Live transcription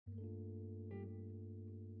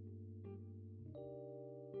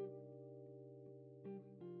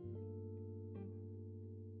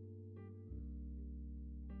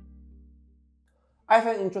I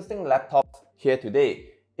have an interesting laptop here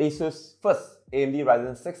today. ASUS first AMD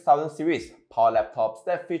Ryzen 6000 series power laptops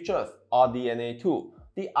that features RDNA 2,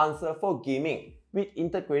 the answer for gaming, with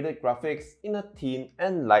integrated graphics in a thin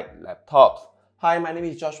and light laptops. Hi, my name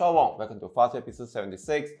is Joshua Wong. Welcome to Fast Episode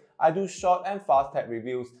 76. I do short and fast tech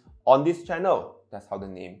reviews on this channel. That's how the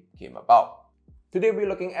name came about. Today we're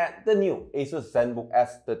looking at the new ASUS Zenbook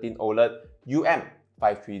S 13 OLED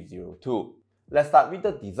UM5302. Let's start with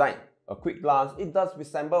the design. A quick glance, it does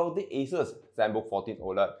resemble the ASUS Zenbook 14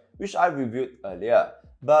 OLED, which I reviewed earlier,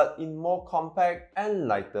 but in more compact and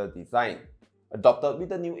lighter design. Adopted with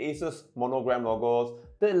the new ASUS monogram logos,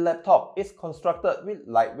 the laptop is constructed with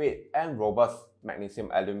lightweight and robust magnesium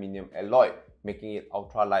aluminum alloy, making it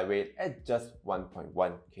ultra lightweight at just 1.1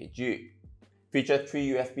 kg. Features 3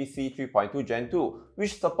 USB-C 3.2 Gen 2,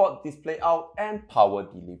 which support display out and power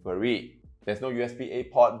delivery. There's no USB-A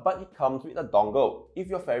port, but it comes with a dongle if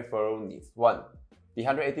your peripheral needs one. The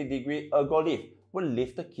 180-degree ergo lift will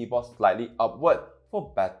lift the keyboard slightly upward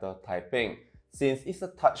for better typing. Since it's a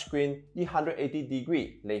touchscreen, the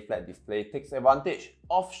 180-degree lay-flat display takes advantage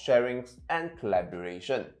of sharings and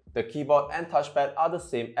collaboration. The keyboard and touchpad are the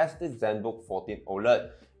same as the Zenbook 14 OLED.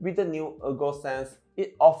 With the new Ergo Sense,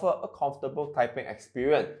 it offers a comfortable typing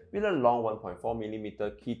experience with a long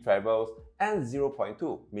 1.4mm key travels and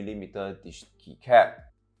 0.2mm dish keycap.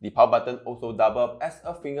 The power button also doubles as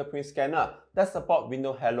a fingerprint scanner that supports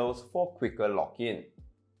window halos for quicker lock-in.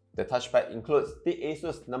 The touchpad includes the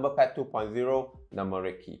ASUS NumberPad 2.0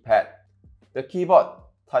 numeric keypad. The keyboard,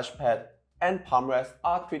 touchpad, and palm rest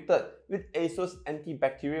are treated with ASUS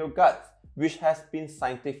antibacterial guards, which has been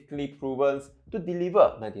scientifically proven to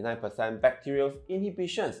deliver 99% bacterial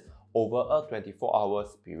inhibitions over a 24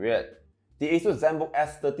 hours period. The ASUS Zenbook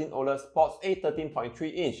S 13 OLED sports a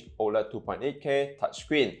 13.3-inch OLED 2.8K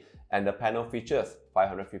touchscreen, and the panel features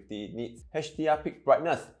 550 nits HDR peak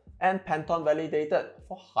brightness and Pantone validated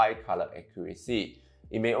for high color accuracy.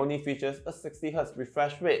 It may only features a 60Hz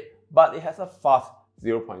refresh rate, but it has a fast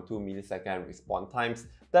 0.2 millisecond response times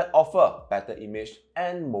that offer better image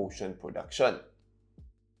and motion production.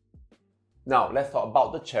 Now let's talk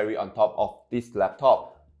about the cherry on top of this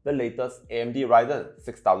laptop, the latest AMD Ryzen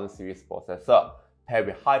 6000 series processor, paired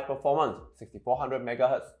with high performance 6400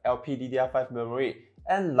 MHz LPDDR5 memory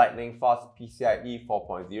and lightning fast PCIe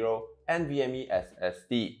 4.0 and NVMe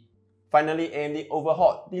SSD. Finally, AMD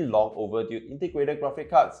overhauled the long overdue integrated graphic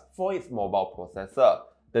cards for its mobile processor.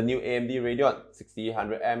 The new AMD Radeon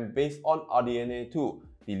 6800M based on RDNA 2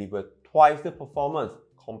 delivered twice the performance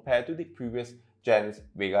compared to the previous gen's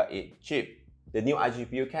Vega 8 chip. The new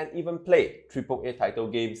iGPU can even play AAA title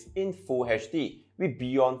games in Full HD with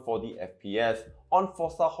beyond 40 FPS on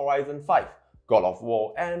Forza Horizon 5, God of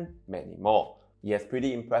War, and many more. It has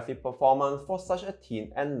pretty impressive performance for such a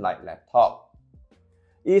thin and light laptop.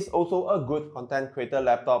 It is also a good content creator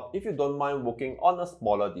laptop if you don't mind working on a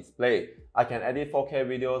smaller display. I can edit 4K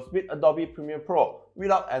videos with Adobe Premiere Pro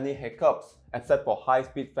without any hiccups, except for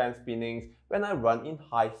high-speed fan spinnings when I run in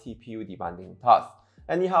high CPU demanding tasks.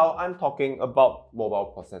 Anyhow, I'm talking about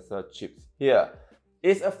mobile processor chips here.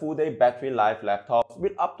 It's a full-day battery life laptop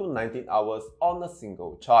with up to 19 hours on a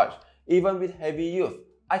single charge. Even with heavy use,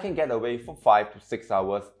 I can get away for 5 to 6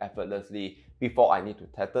 hours effortlessly before I need to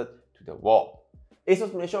tether to the wall.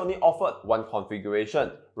 ASUS Malaysia only offered one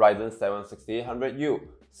configuration, Ryzen 7 6800U,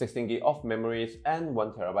 16GB of memories and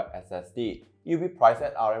 1TB SSD. It will be priced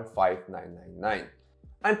at RM5999.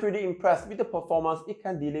 I'm pretty impressed with the performance it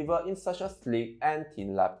can deliver in such a sleek and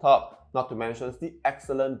thin laptop, not to mention the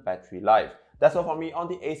excellent battery life. That's all from me on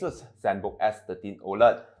the ASUS Zenbook S 13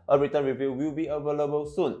 OLED. A written review will be available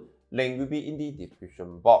soon. Link will be in the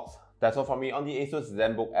description box. That's all from me on the ASUS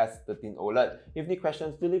Zenbook S 13 OLED. If you have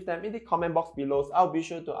questions, do leave them in the comment box below. I'll be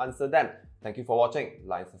sure to answer them. Thank you for watching.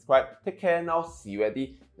 Like and subscribe. Take care and I'll see you at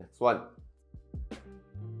the next one.